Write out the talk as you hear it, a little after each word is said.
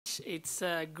It's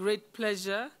a great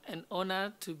pleasure and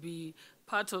honor to be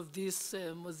part of this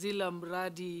Mozilla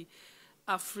Mradi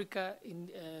Africa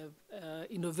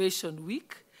Innovation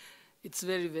Week. It's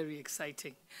very, very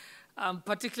exciting. I'm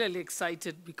particularly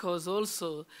excited because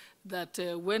also that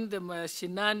when the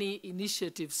Mashinani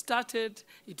initiative started,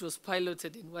 it was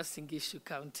piloted in Uache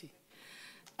County.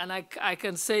 And I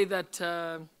can say that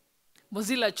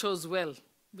Mozilla chose well,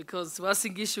 because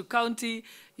Uache County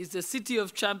is the city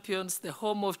of champions, the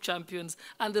home of champions,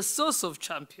 and the source of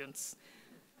champions.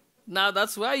 Now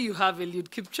that's why you have Eliud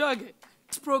Kipchoge.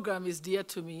 This program is dear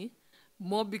to me,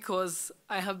 more because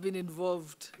I have been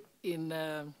involved in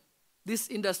this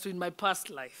industry in my past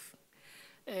life.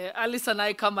 Alice and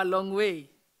I come a long way.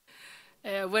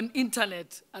 When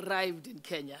internet arrived in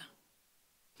Kenya,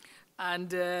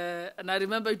 and I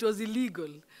remember it was illegal,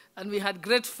 and we had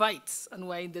great fights, and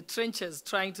we're in the trenches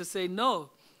trying to say, no,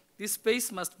 this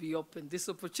space must be open, these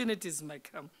opportunities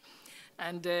might come.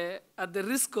 And at the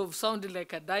risk of sounding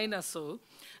like a dinosaur,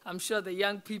 I'm sure the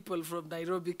young people from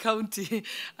Nairobi County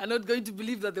are not going to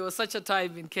believe that there was such a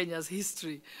time in Kenya's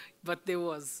history, but there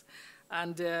was.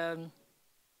 And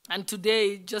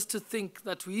today, just to think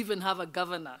that we even have a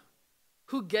governor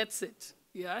who gets it,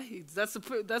 yeah,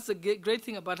 that's a great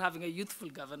thing about having a youthful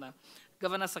governor.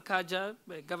 Governor Sakaja,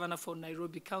 governor for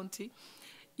Nairobi County,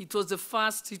 it was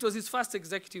his first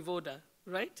executive order,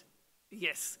 right?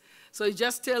 Yes. So it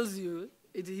just tells you,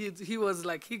 he was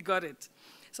like, he got it.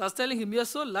 So I was telling him, you're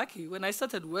so lucky. When I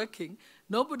started working,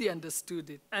 nobody understood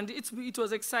it. And it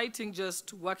was exciting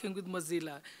just working with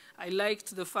Mozilla. I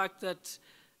liked the fact that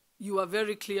you were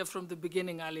very clear from the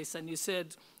beginning, Alice, and you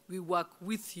said, we work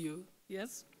with you,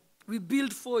 yes? We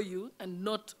build for you and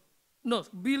not, no,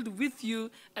 build with you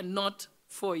and not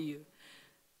for you.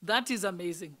 That is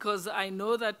amazing, because I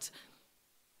know that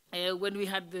when we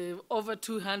had the over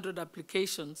 200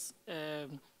 applications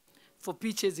for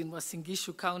pitches in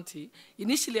Uache County,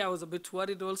 initially I was a bit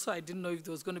worried also. I didn't know if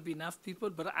there was going to be enough people,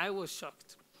 but I was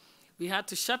shocked. We had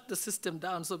to shut the system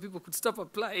down so people could stop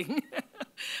applying.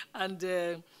 and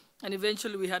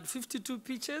eventually we had 52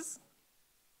 pitches,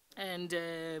 and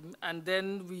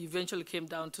then we eventually came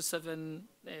down to 7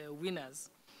 winners.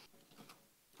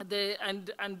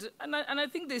 And I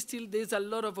think there's a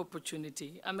lot of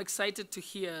opportunity. I'm excited to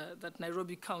hear that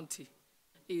Nairobi County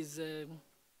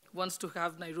wants to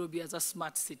have Nairobi as a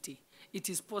smart city. It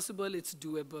is possible, it's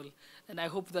doable, and I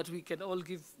hope that we can all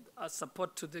give our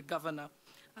support to the governor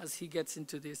as he gets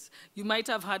into this. You might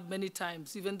have heard many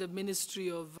times, even the Ministry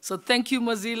of... So thank you,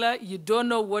 Mozilla. You don't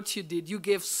know what you did. You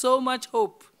gave so much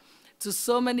hope to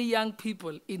so many young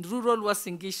people in rural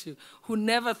Uache who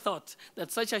never thought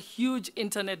that such a huge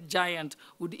internet giant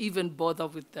would even bother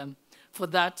with them. For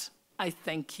that, I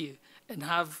thank you and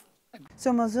have...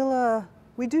 So Mozilla,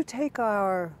 we do take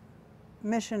our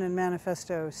mission and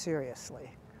manifesto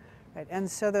seriously, right? And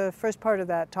so the first part of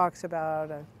that talks about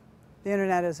the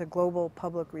internet as a global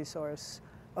public resource,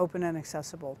 open and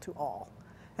accessible to all.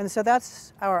 And so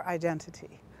that's our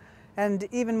identity. And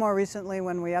even more recently,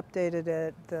 when we updated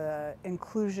it, the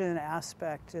inclusion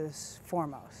aspect is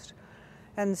foremost.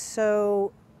 And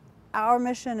so our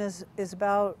mission is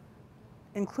about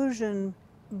inclusion,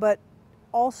 but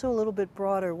also a little bit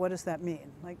broader. What does that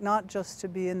mean? Like, not just to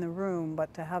be in the room,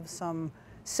 but to have some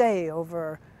say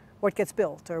over what gets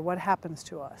built or what happens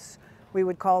to us. We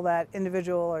would call that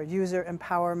individual or user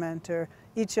empowerment, or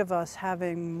each of us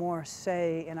having more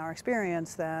say in our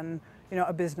experience than, you know,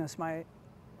 a business might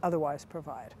otherwise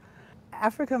provide.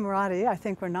 Africa Mradi, I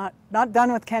think we're not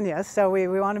done with Kenya, so we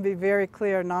want to be very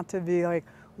clear not to be like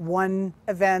one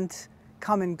event,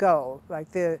 come and go. Like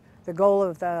the goal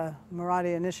of the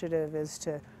Mradi initiative is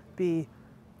to be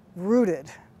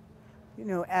rooted, you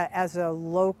know, as a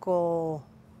local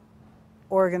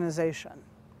organization,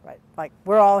 right? Like,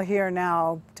 we're all here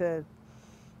now to,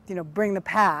 you know, bring the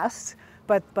past,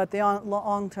 but the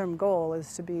long-term goal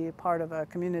is to be part of a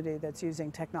community that's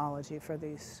using technology for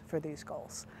these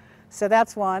goals. So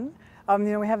that's one. You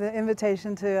know, we have the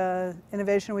invitation to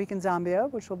Innovation Week in Zambia,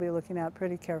 which we'll be looking at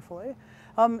pretty carefully,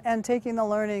 and taking the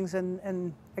learnings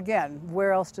and again,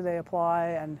 where else do they apply,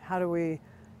 and how do we,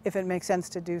 if it makes sense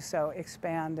to do so,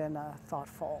 expand in a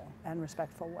thoughtful and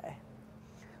respectful way.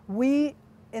 We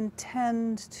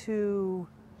intend to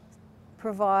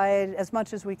provide as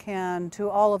much as we can to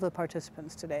all of the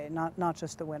participants today, not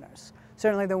just the winners.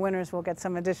 Certainly the winners will get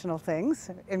some additional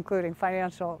things, including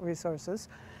financial resources.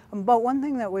 But one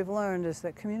thing that we've learned is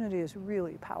that community is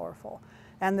really powerful,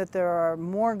 and that there are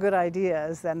more good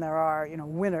ideas than there are, you know,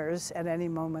 winners at any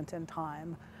moment in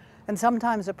time. And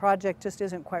sometimes a project just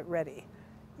isn't quite ready.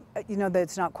 You know, that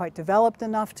it's not quite developed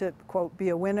enough to, quote, be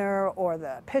a winner, or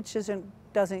the pitch isn't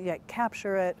doesn't yet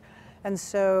capture it. And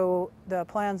so the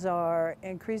plans are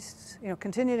increased,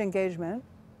 continued engagement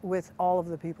with all of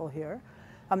the people here,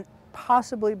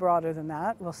 possibly broader than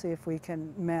that. We'll see if we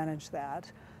can manage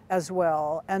that as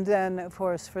well. And then, of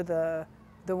course, for the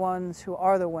ones who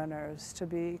are the winners to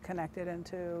be connected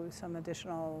into some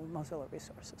additional Mozilla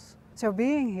resources. So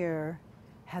being here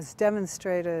has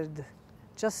demonstrated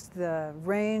just the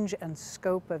range and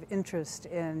scope of interest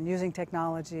in using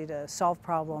technology to solve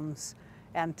problems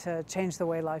and to change the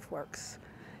way life works.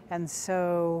 And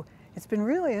so it's been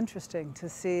really interesting to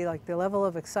see like the level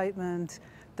of excitement,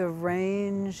 the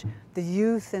range, the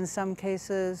youth in some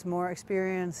cases, more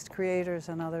experienced creators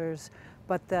and others,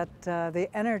 but that the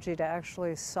energy to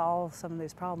actually solve some of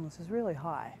these problems is really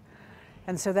high.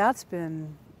 And so that's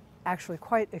been actually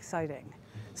quite exciting.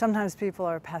 Sometimes people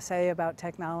are passé about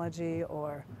technology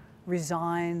or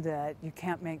resigned that you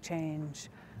can't make change,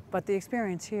 but the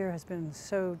experience here has been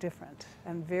so different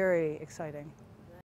and very exciting.